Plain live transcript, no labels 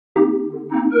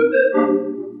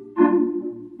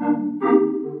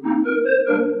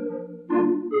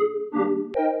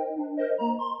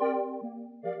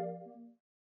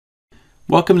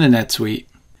Welcome to NetSuite.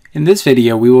 In this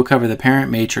video, we will cover the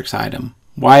parent matrix item,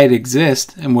 why it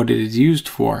exists, and what it is used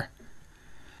for.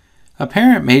 A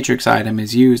parent matrix item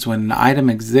is used when an item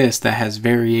exists that has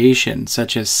variation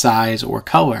such as size or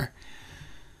color.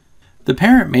 The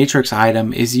parent matrix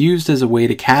item is used as a way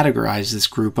to categorize this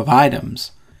group of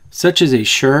items, such as a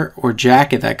shirt or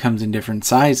jacket that comes in different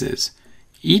sizes.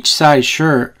 Each size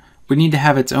shirt would need to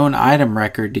have its own item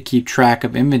record to keep track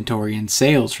of inventory and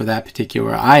sales for that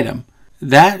particular item.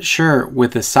 That shirt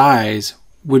with a size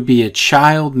would be a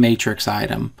child matrix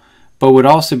item, but would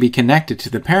also be connected to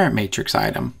the parent matrix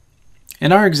item.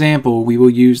 In our example, we will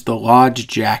use the Lodge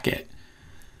jacket.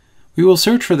 We will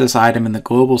search for this item in the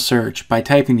global search by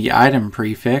typing the item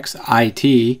prefix,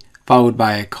 IT, followed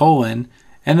by a colon,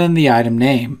 and then the item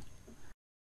name.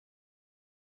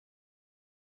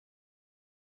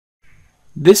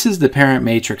 This is the parent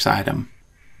matrix item.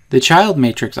 The child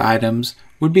matrix items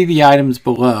would be the items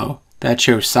below that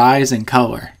show size and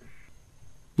color.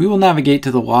 We will navigate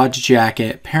to the Lodge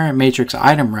jacket parent matrix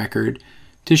item record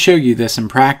to show you this in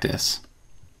practice.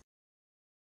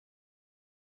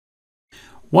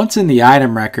 Once in the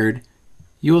item record,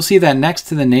 you will see that next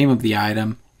to the name of the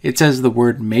item, it says the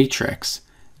word matrix.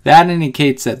 That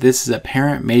indicates that this is a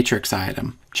parent matrix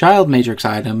item. Child matrix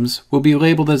items will be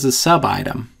labeled as a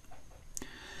sub-item.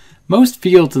 Most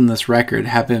fields in this record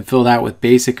have been filled out with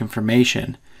basic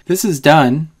information. This is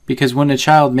done because when a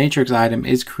child matrix item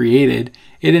is created,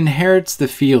 it inherits the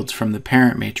fields from the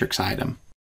parent matrix item.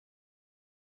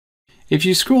 If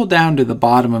you scroll down to the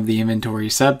bottom of the inventory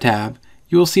subtab,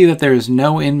 you will see that there is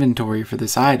no inventory for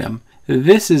this item.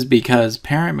 This is because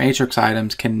parent matrix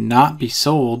items cannot be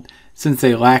sold since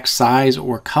they lack size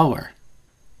or color.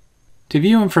 To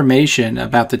view information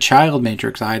about the child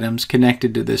matrix items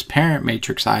connected to this parent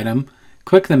matrix item,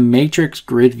 click the Matrix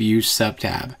Grid View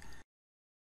subtab.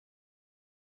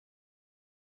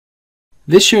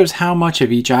 This shows how much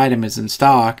of each item is in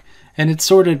stock, and it's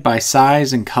sorted by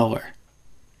size and color.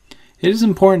 It is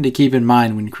important to keep in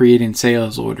mind when creating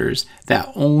sales orders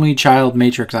that only child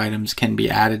matrix items can be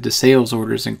added to sales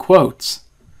orders in quotes.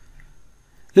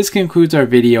 This concludes our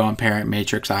video on parent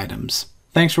matrix items.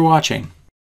 Thanks for watching.